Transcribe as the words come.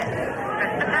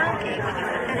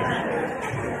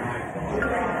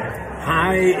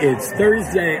Hi, it's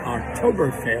Thursday,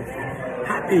 October 5th.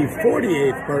 Happy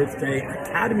 48th birthday,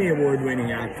 Academy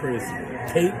Award-winning actress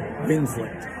Kate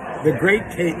Winslet. The great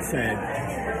Kate said,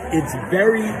 "It's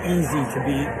very easy to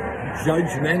be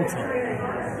judgmental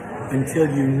until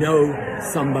you know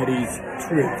somebody's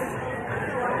truth."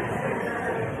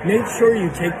 Make sure you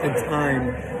take the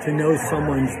time to know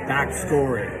someone's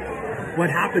backstory. What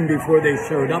happened before they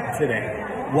showed up today?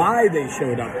 Why they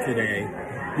showed up today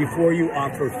before you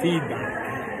offer feedback.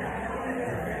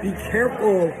 Be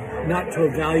careful not to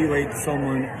evaluate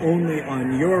someone only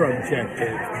on your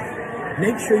objective.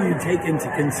 Make sure you take into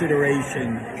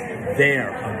consideration their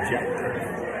objective.